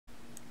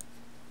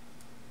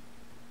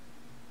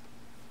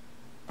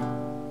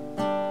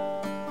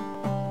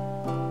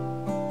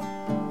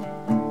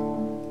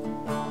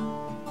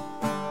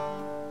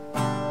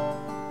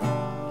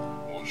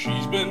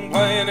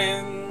playing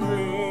in the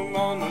room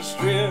on the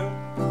strip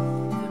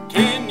for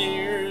 10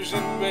 years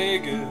in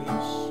Vegas.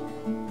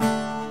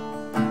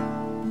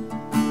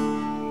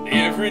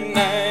 Every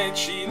night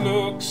she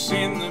looks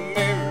in the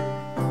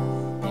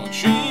mirror, but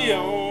she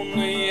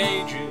only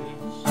ages.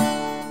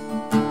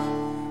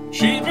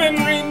 She's been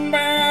reading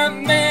about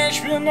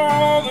Nashville and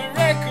all the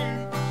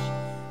records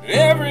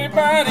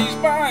everybody's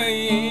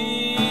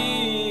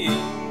buying.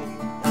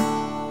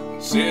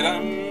 Said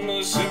I'm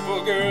a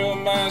simple girl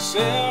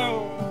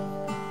myself,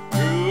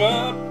 grew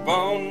up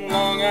on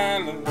Long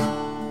Island.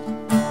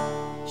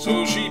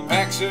 So she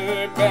packs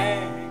her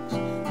bags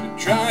to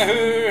try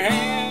her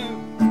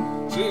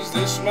hand. Says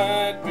this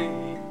might be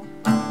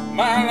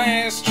my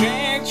last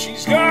chance.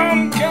 She's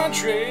gone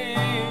country.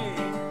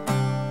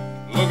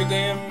 Look at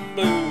them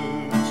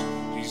boots.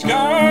 She's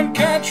gone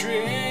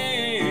country.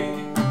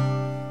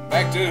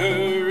 Back to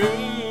her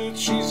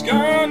roots. She's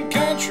gone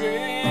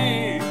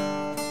country.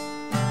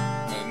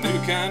 A new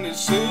kind of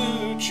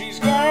suit. She's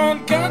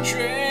gone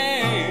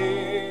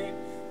country.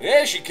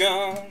 There she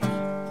comes.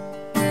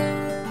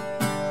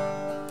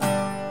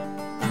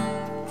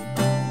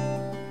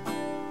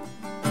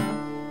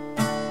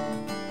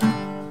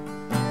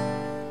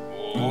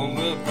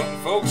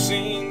 Folk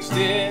scene's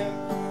dead,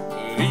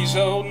 but he's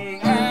holding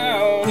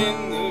out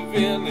in the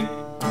village.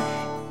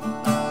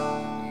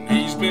 And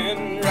he's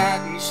been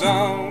writing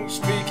songs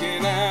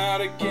speaking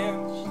out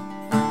against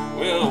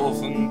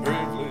wealth and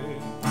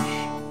privilege.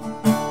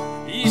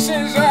 He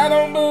says, I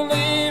don't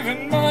believe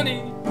in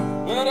money,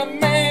 but a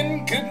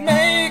man could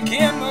make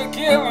him a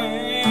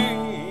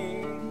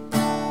killing.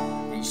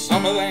 But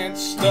some of that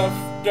stuff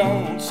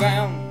don't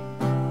sound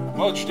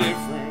much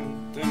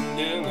different than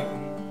Dylan.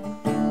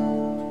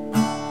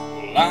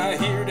 I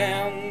hear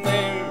down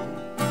there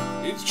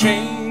it's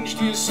changed,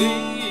 you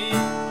see.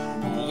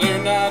 Well,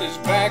 they're not as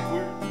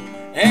backward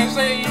as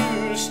they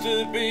used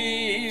to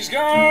be. He's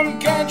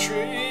gone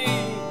country.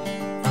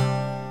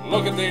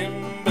 Look at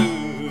them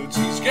boots.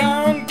 He's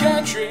gone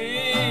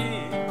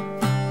country.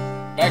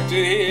 Back to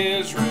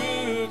his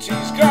roots.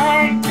 He's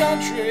gone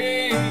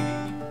country.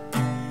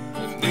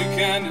 A new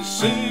kind of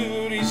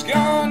suit. He's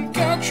gone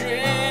country.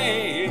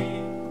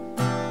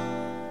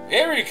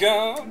 Here he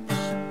comes.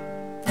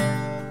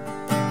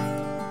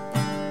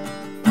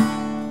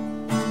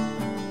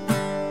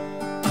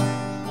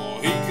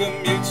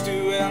 Commutes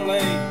to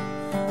LA,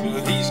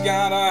 but he's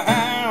got a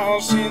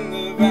house in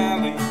the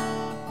valley.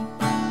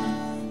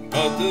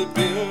 But the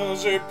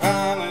bills are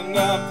piling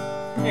up,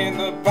 and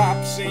the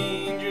pop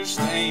scene just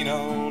ain't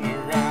on a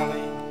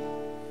rally.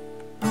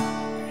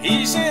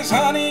 He says,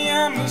 honey,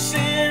 I'm a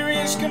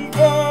serious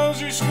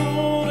composer,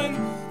 schooled in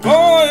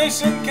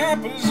voice and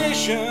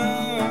composition.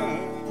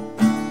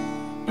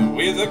 But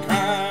with the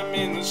crime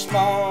and the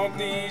smog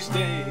these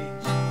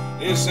days,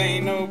 this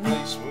ain't no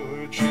place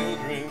for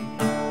children.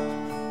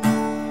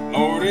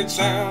 Lord, it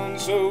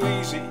sounds so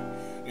easy,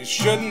 it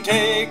shouldn't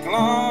take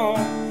long.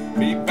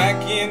 Be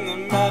back in the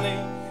money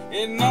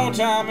in no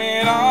time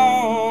at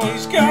all.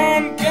 He's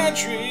gone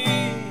country.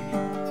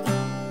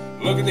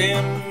 Look at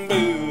them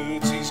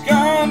boots. He's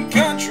gone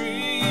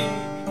country.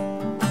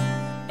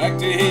 Back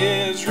to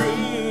his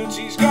roots.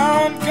 He's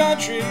gone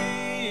country.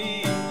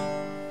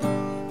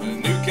 A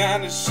new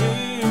kind of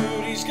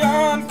suit. He's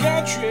gone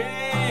country.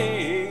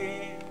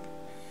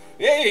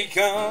 Here he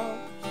comes.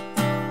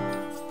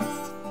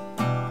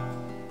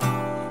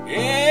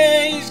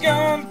 Yeah, he's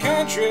gone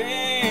country.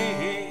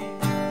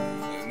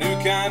 A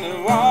new kind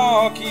of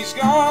walk, he's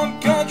gone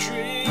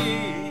country.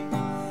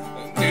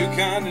 A new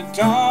kind of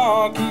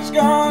talk, he's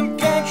gone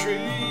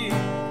country.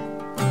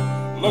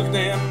 Look at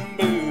them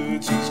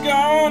boots, he's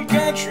gone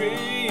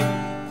country.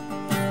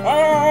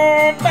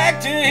 Oh, back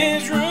to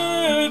his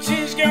roots,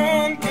 he's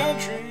gone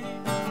country.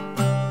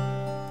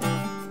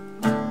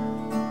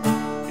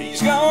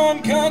 He's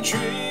gone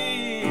country.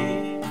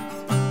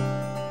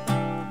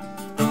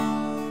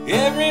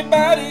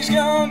 Everybody's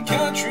gone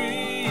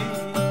country.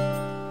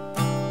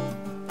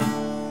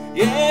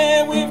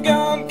 Yeah, we've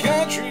gone